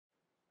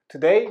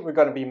Today we're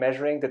going to be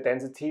measuring the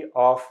density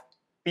of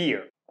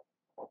beer.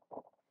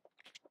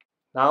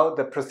 Now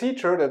the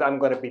procedure that I'm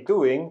going to be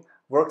doing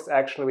works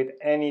actually with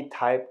any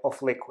type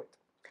of liquid.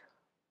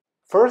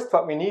 First,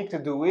 what we need to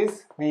do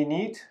is we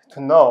need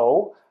to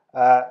know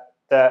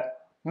the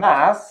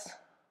mass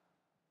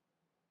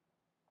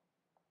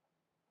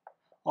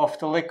of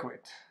the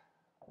liquid.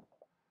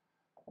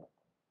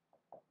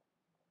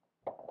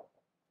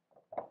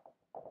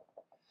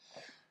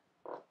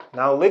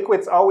 Now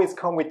liquids always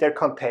come with their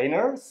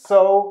container,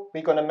 so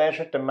we're going to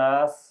measure the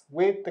mass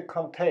with the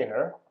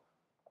container.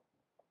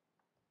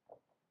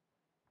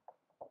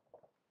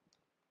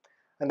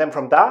 And then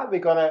from that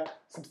we're going to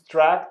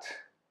subtract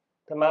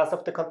the mass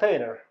of the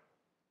container.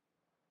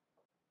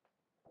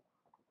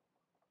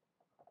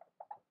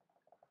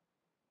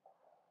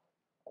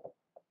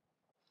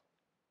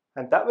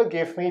 And that will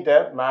give me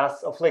the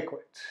mass of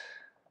liquid.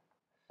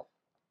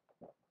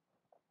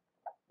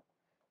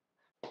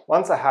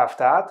 Once I have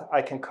that,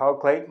 I can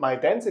calculate my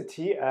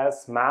density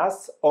as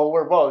mass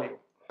over volume.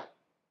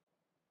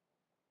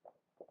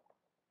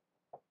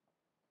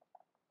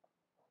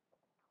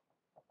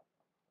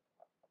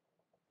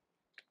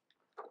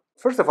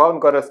 First of all, I'm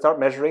going to start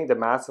measuring the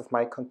mass of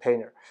my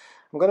container.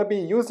 I'm going to be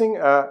using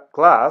a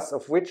glass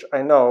of which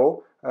I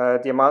know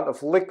the amount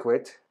of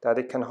liquid that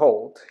it can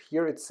hold.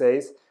 Here it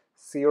says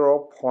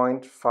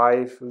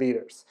 0.5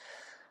 liters.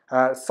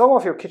 Some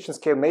of your kitchen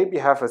scale maybe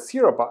have a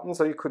 0 button,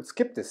 so you could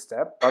skip this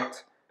step,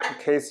 but in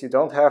case you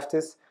don't have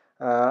this,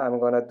 I'm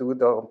going to do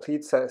the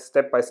complete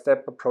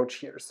step-by-step approach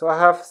here. So I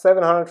have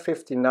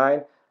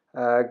 759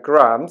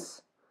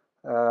 grams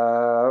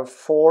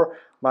for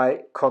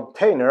my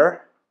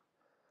container.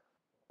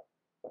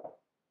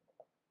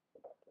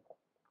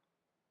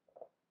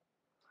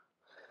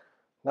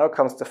 Now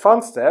comes the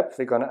fun step.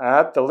 We're going to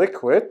add the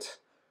liquid.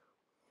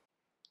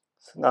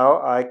 So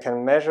now I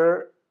can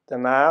measure the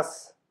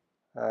mass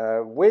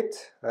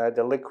with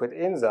the liquid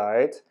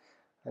inside,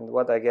 and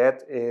what I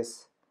get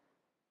is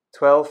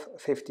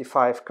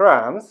 1255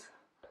 grams.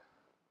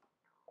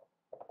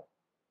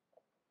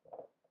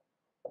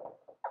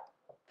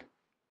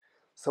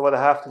 So what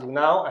I have to do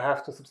now, I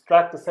have to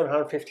subtract the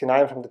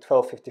 759 from the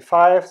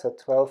 1255, so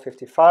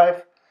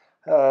 1255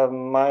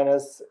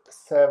 minus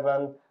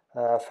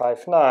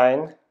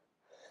 759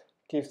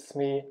 gives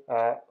me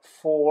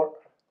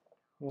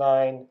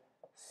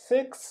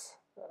 496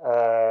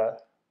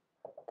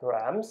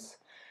 grams.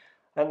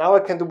 And now I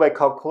can do my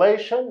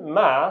calculation.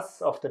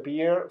 Mass of the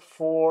beer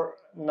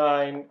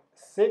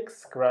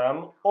 496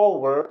 gram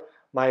over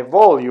my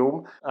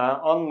volume.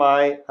 On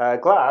my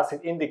glass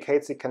it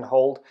indicates it can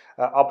hold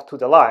up to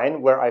the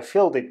line where I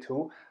filled it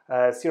to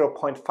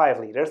 0.5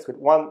 liters with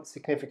one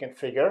significant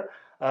figure.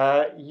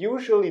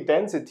 Usually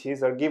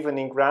densities are given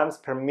in grams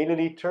per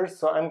milliliter,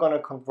 so I'm going to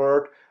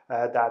convert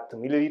that to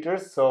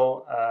milliliters.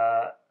 So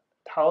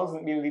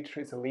 1000 milliliter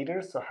is a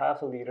liter, so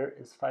half a liter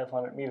is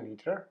 500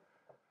 milliliter.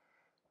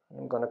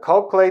 I'm going to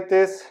calculate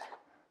this.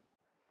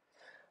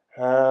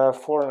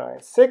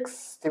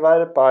 496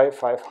 divided by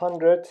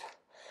 500,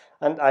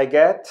 and I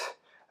get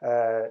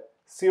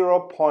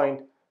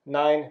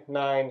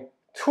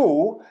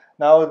 0.992.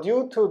 Now,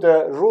 due to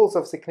the rules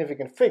of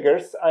significant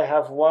figures, I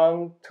have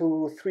 1,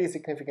 2, 3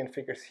 significant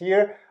figures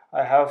here.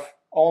 I have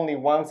only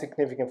one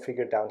significant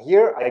figure down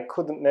here. I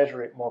couldn't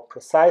measure it more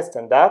precise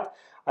than that.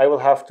 I will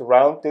have to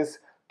round this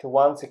to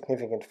one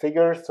significant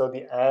figure, so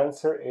the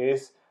answer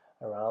is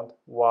around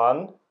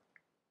 1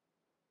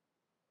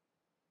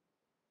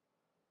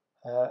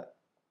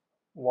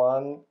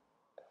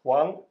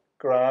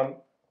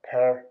 gram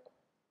per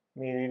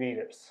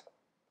milliliters.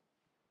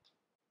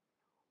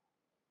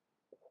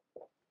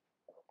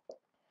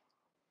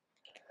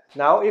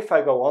 Now, if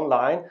I go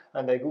online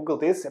and I Google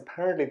this,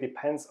 apparently it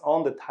depends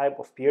on the type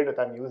of beer that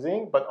I'm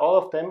using, but all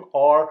of them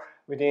are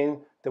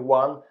within the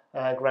 1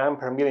 gram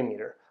per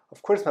milliliter.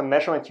 Of course, my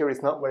measurement here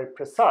is not very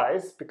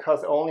precise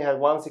because I only had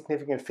one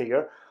significant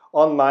figure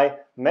on my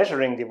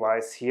measuring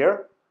device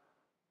here.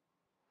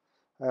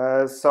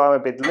 So I'm a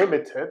bit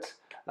limited,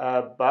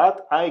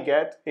 but I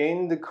get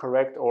in the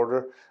correct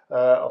order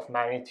of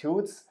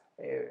magnitudes.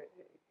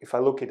 If I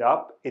look it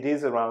up, it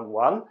is around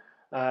 1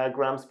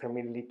 grams per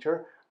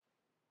milliliter.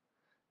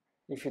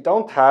 If you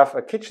don't have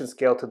a kitchen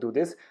scale to do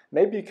this,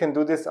 maybe you can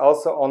do this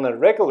also on a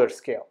regular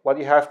scale. What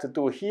you have to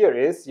do here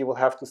is you will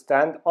have to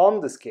stand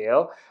on the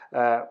scale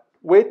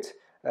with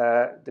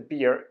the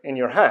beer in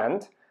your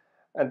hand,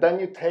 and then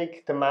you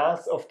take the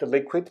mass of the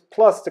liquid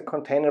plus the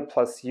container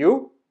plus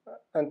you,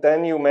 and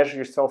then you measure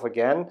yourself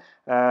again,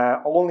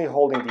 only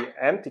holding the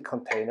empty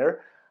container,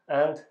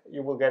 and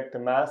you will get the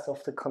mass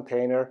of the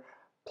container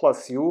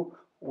plus you,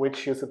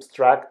 which you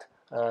subtract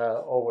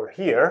over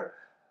here.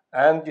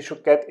 And you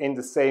should get in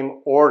the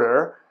same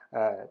order.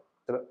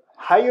 The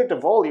higher the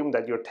volume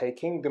that you're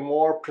taking, the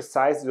more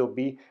precise it will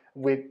be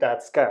with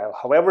that scale.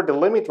 However, the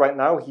limit right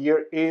now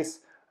here is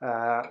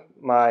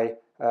my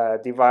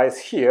device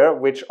here,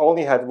 which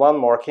only had one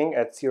marking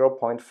at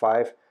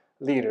 0.5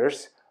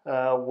 liters,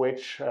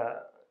 which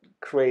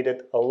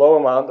created a low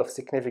amount of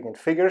significant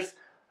figures.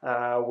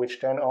 which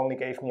then only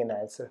gave me an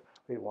answer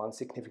with one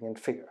significant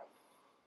figure.